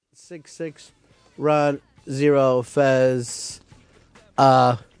866 Ron Zero Fez.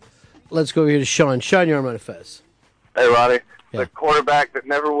 Let's go over here to Sean. Sean, you're on Ron Fez. Hey, Ronnie. Yeah. The quarterback that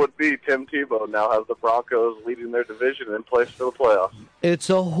never would be, Tim Tebow, now has the Broncos leading their division in place for the playoffs. It's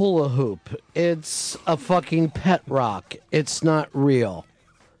a hula hoop. It's a fucking pet rock. It's not real.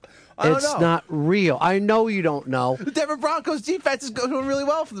 It's not real. I know you don't know. The Denver Broncos defense is doing really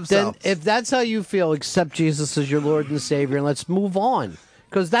well for themselves. Then, if that's how you feel, accept Jesus as your Lord and Savior, and let's move on.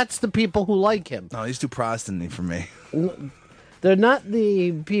 Because that's the people who like him. No, he's too Protestant for me. They're not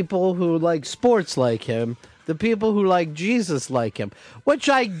the people who like sports like him. The people who like Jesus like him. Which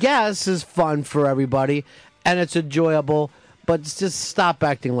I guess is fun for everybody, and it's enjoyable. But just stop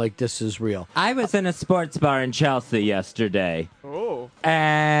acting like this is real. I was in a sports bar in Chelsea yesterday. Oh.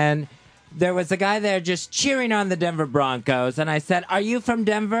 And there was a guy there just cheering on the Denver Broncos. And I said, "Are you from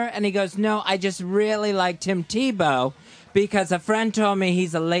Denver?" And he goes, "No, I just really like Tim Tebow because a friend told me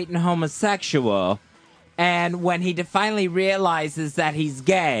he's a latent homosexual. And when he finally realizes that he's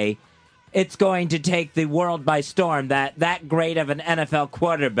gay, it's going to take the world by storm that great of an NFL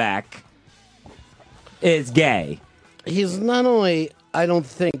quarterback is gay." He's not only, I don't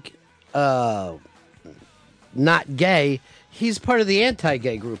think, not gay, he's part of the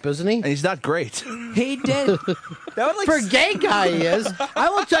anti-gay group, isn't he? And he's not great. He did. For a gay guy, he is. I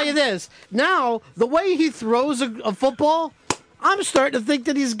will tell you this. Now, the way he throws a football, I'm starting to think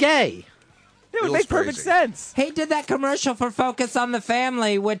that he's gay. It would make perfect sense. He did that commercial for Focus on the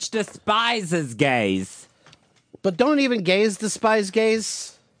Family, which despises gays. But don't even gays despise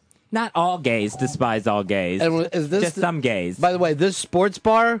gays? Not all gays despise all gays. And is this just some gays. By the way, this sports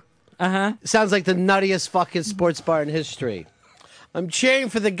bar Uh-huh. sounds like the nuttiest fucking sports bar in history. I'm cheering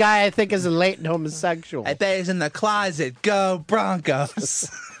for the guy I think is a latent homosexual. I bet he's in the closet. Go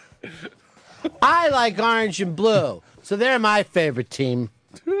Broncos. I like orange and blue, so they're my favorite team.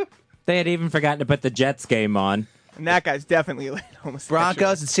 They had even forgotten to put the Jets game on. And that guy's definitely a homosexual.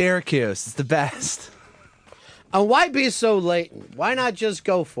 Broncos and Syracuse. It's the best. And why be so latent? Why not just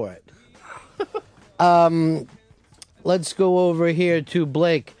go for it? Let's go over here to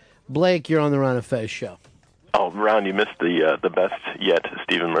Blake. Blake, you're on the Ron Fez show. Oh, Ron, you missed the best yet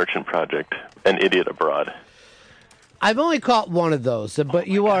Stephen Merchant project, An Idiot Abroad. I've only caught one of those, but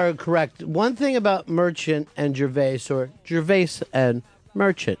you are correct. One thing about Merchant and Gervais, or Gervais and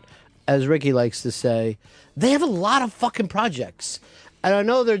Merchant, as Ricky likes to say, they have a lot of fucking projects. And I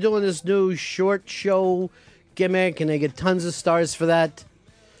know they're doing this new short show gimmick, and they get tons of stars for that.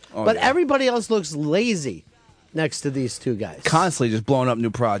 But everybody else looks lazy next to these two guys. Constantly just blowing up new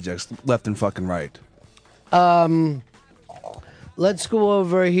projects left and fucking right. Let's go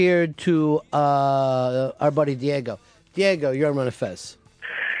over here to our buddy Diego. Diego, you're on Ron Fez.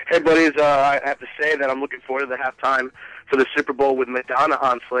 Hey, buddies, I have to say that I'm looking forward to the halftime for the Super Bowl with Madonna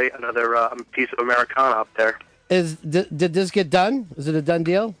on slate, another piece of Americana up there. Did this get done? Is it a done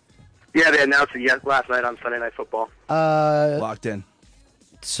deal? Yeah, they announced it last night on Sunday Night Football. Locked in.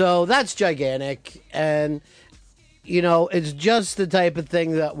 So that's gigantic, and it's just the type of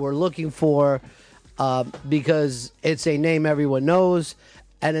thing that we're looking for, because it's a name everyone knows,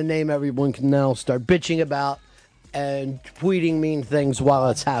 and a name everyone can now start bitching about and tweeting mean things while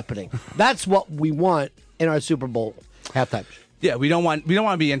it's happening. That's what we want in our Super Bowl halftime. Yeah, we don't want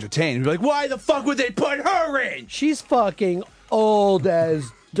to be entertained. We're like, why the fuck would they put her in? She's fucking old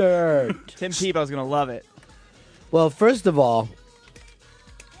as dirt. Tim Tebow's going to love it. Well, first of all,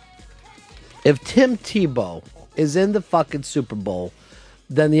 if Tim Tebow is in the fucking Super Bowl,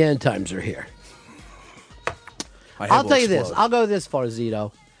 then the end times are here. I'll tell you this. I'll go this far,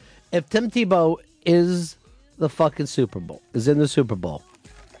 Zito. If Tim Tebow is the fucking Super Bowl, is in the Super Bowl,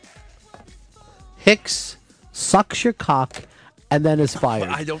 Hicks sucks your cock and then is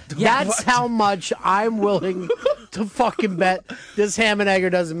fired. That's how much I'm willing to fucking bet this ham and egger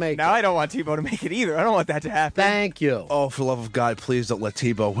doesn't make Now it. I don't want Tebow to make it either. I don't want that to happen. Thank you. Oh, for the love of God, please don't let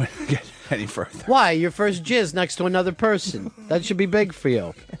Tebow win get any further. Why? Your first jizz next to another person. That should be big for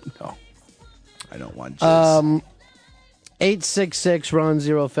you. No. I don't want jizz. 866 Ron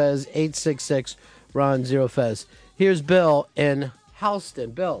Zero Fez. 866 Ron Zero Fez. Here's Bill in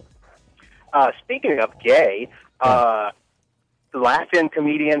Houston. Bill. Speaking of gay, the Laugh-In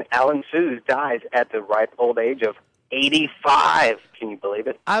comedian Alan Suze dies at the ripe old age of 85. Can you believe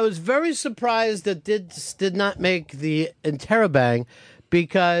it? I was very surprised that did not make the Interrobang,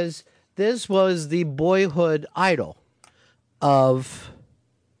 because this was the boyhood idol of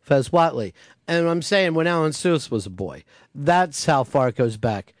Fez Whatley. And I'm saying when Alan Suze was a boy. That's how far it goes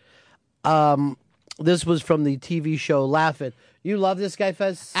back. This was from the TV show Laugh-In. You love this guy,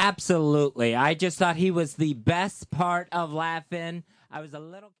 Fez? Absolutely. I just thought he was the best part of Laugh-In. I was a little...